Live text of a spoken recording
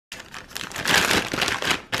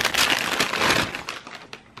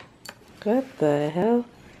What the hell?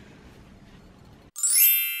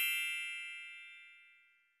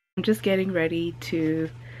 I'm just getting ready to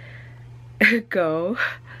go.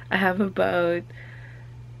 I have about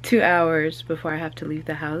 2 hours before I have to leave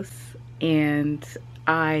the house, and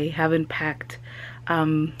I haven't packed.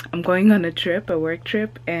 I'm going on a trip, a work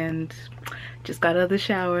trip, and just got out of the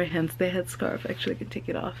shower, hence the headscarf. Actually, I can take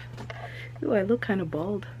it off. Ooh, I look kind of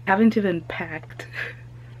bald. Haven't even packed.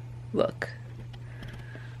 Look.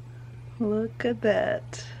 Look at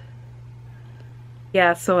that.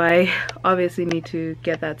 Yeah, so I obviously need to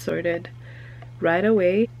get that sorted right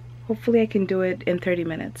away. Hopefully I can do it in 30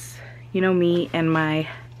 minutes. You know me and my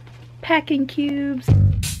packing cubes.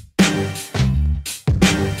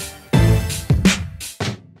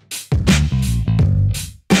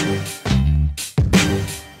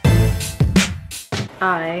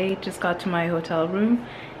 I just got to my hotel room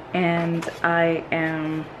and I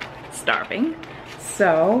am starving.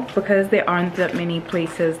 So because there aren't that many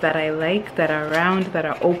places that I like that are around, that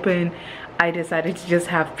are open, I decided to just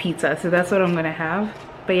have pizza. So that's what I'm gonna have.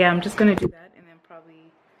 But yeah, I'm just gonna do that and then probably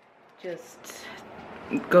just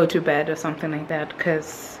go to bed or something like that,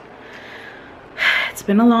 because it's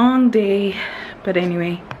been a long day. But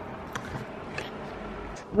anyway,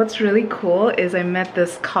 what's really cool is I met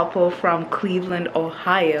this couple from Cleveland,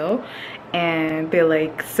 Ohio, and they're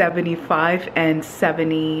like 75 and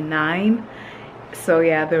 79. So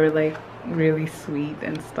yeah, they were like really sweet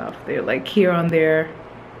and stuff. They're like here on their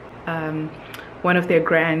one of their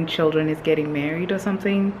grandchildren is getting married or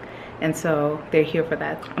something, and so they're here for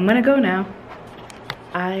that. I'm gonna go now.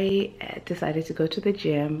 I decided to go to the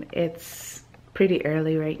gym. It's pretty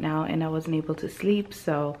early right now and I wasn't able to sleep,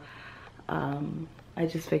 so I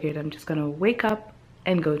just figured I'm just gonna wake up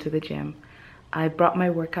and go to the gym. I brought my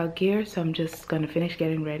workout gear, so I'm just gonna finish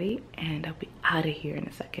getting ready and I'll be out of here in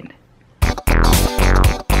a second.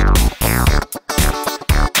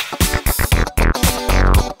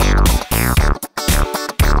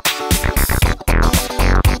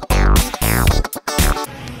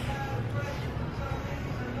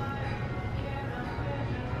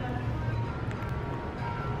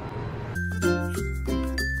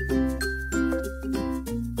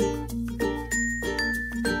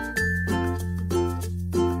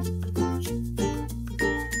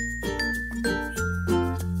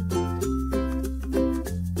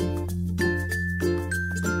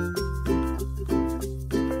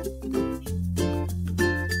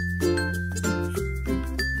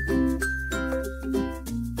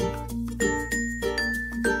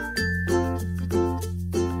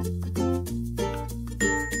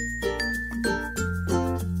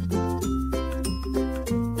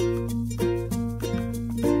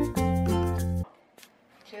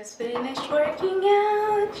 Just finished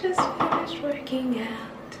working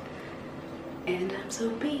out, and I'm so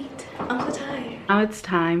beat, I'm so tired. Now it's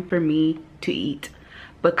time for me to eat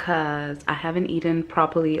because I haven't eaten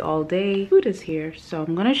properly all day. Food is here, so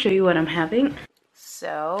I'm gonna show you what I'm having.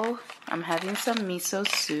 So I'm having some miso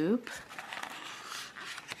soup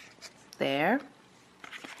there,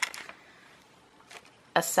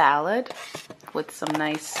 a salad with some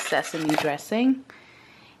nice sesame dressing,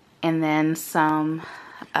 and then some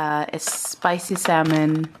a spicy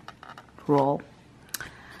salmon roll.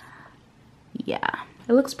 Yeah,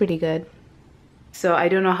 it looks pretty good. So I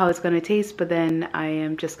don't know how it's gonna taste, but then I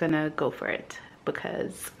am just gonna go for it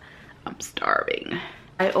because I'm starving.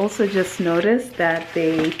 I also just noticed that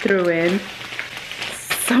they threw in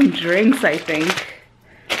some drinks, I think,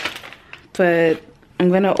 but I'm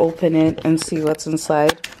gonna open it and see what's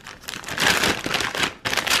inside.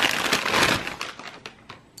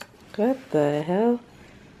 What the hell?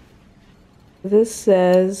 This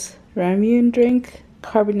says ramen drink,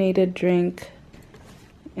 carbonated drink,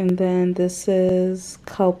 and then this is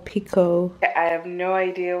Calpico. I have no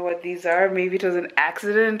idea what these are. Maybe it was an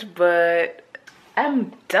accident, but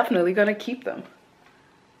I'm definitely gonna keep them.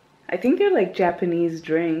 I think they're like Japanese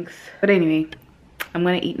drinks. But anyway, I'm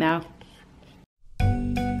gonna eat now.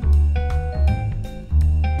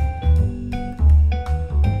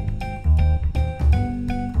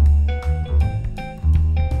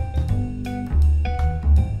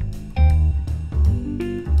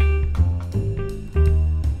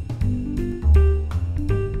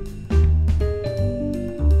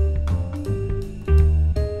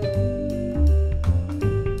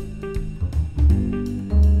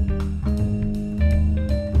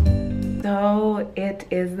 So it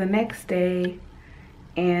is the next day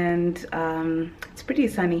and it's pretty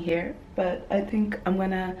sunny here, but I think I'm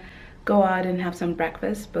gonna go out and have some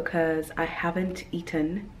breakfast because I haven't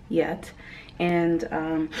eaten yet, and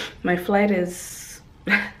my flight is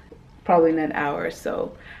probably in an hour,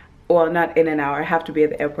 so well, not in an hour. I have to be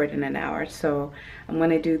at the airport in an hour. So I'm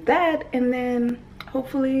gonna do that, and then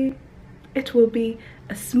hopefully it will be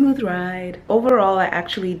a smooth ride. Overall, I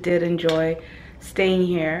actually did enjoy staying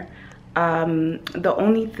here. The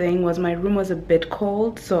only thing was my room was a bit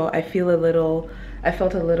cold, so I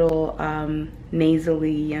felt a little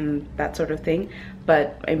nasally and that sort of thing.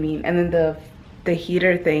 But I mean, and then the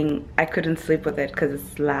heater thing, I couldn't sleep with it because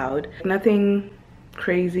it's loud. Nothing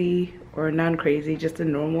crazy or non-crazy, just a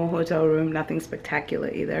normal hotel room, nothing spectacular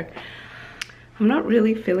either. I'm not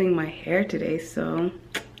really feeling my hair today, so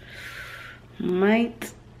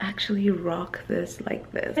might actually rock this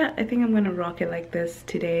like this. Yeah, I think I'm gonna rock it like this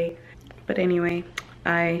today. But anyway,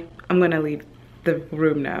 I'm gonna leave the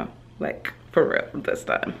room now, like for real this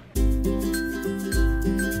time.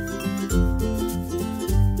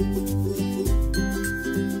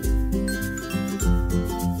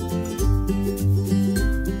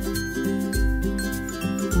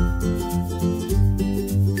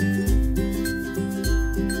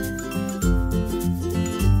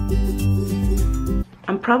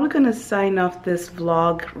 I'm probably gonna sign off this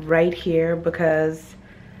vlog right here because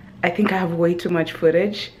I think I have way too much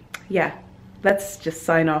footage. Yeah, let's just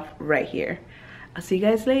sign off right here. I'll see you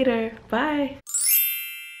guys later. Bye.